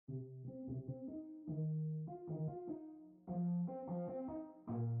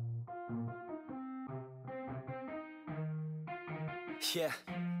Yeah,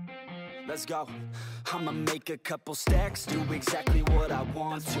 let's go. I'ma make a couple stacks, do exactly what I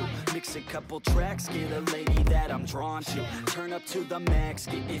want to. Mix a couple tracks, get a lady that I'm drawn to. Turn up to the max,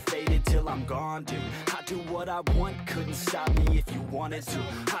 get me faded till I'm gone, dude. I do what I want, couldn't stop me if you wanted to.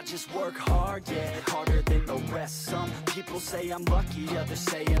 I just work hard, yeah, harder than the rest. Some people say I'm lucky, others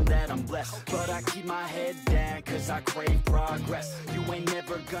saying that I'm blessed. But I keep my head down, cause I crave progress. You ain't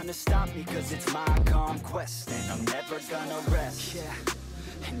never gonna stop me, cause it's my conquest. And I'm never gonna rest, yeah.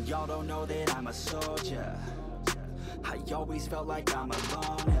 And y'all don't know that I'm a soldier. I always felt like I'm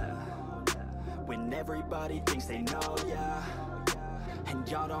alone, yeah. When everybody thinks they know, yeah. And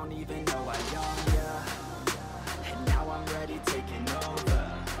y'all don't even know I own, yeah. And now I'm ready taking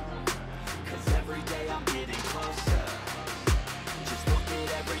over, cause every day I'm getting closer. Just look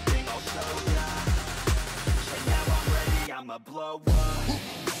at everything I'll show ya. And now I'm ready, I'ma blow up.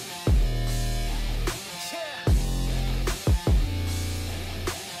 Yeah.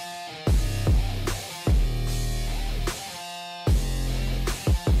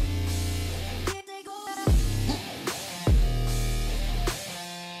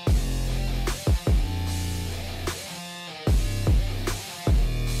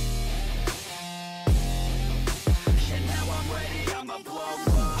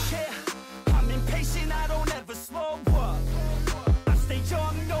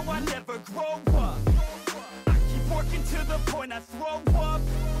 To the point I throw up.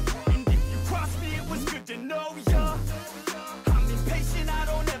 And if you cross me, it was good to know ya. I'm impatient, I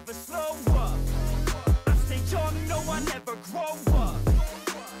don't ever slow up. I stay young, no, I never grow up.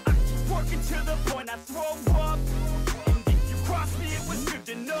 I keep working to the point I throw up. And if you cross me, it was good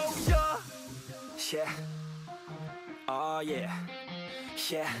to know ya. Yeah. Oh yeah.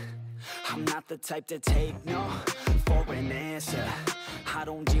 Yeah. I'm not the type to take no for an answer. I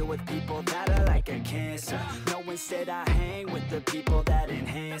don't deal with people that are like a cancer. No, instead I hang with the people that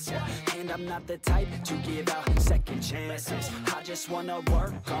enhance ya. And I'm not the type to give out second chances. I just wanna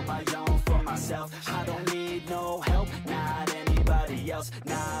work on my own for myself. I don't need no help, not anybody else.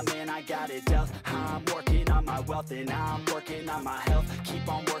 Nah, man, I got it dealt. I'm working on my wealth and I'm working on my health. Keep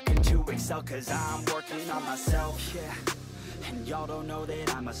on working to excel, cause I'm working on myself, yeah. And y'all don't know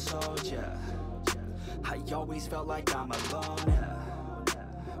that I'm a soldier. I always felt like I'm alone, yeah.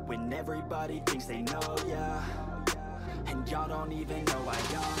 When everybody thinks they know, yeah. And y'all don't even know I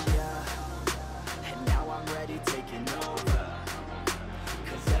own, yeah. And now I'm ready taking over,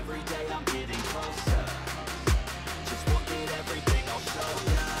 cause every day I'm getting closer. Just look at everything I'll show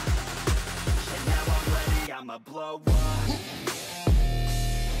ya. And now I'm ready, I'ma blow up.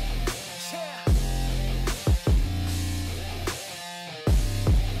 Yeah.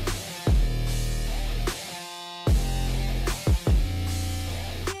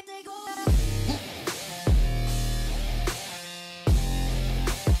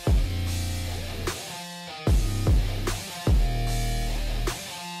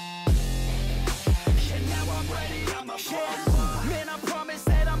 Man, I promise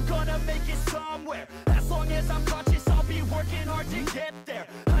that I'm gonna make it somewhere.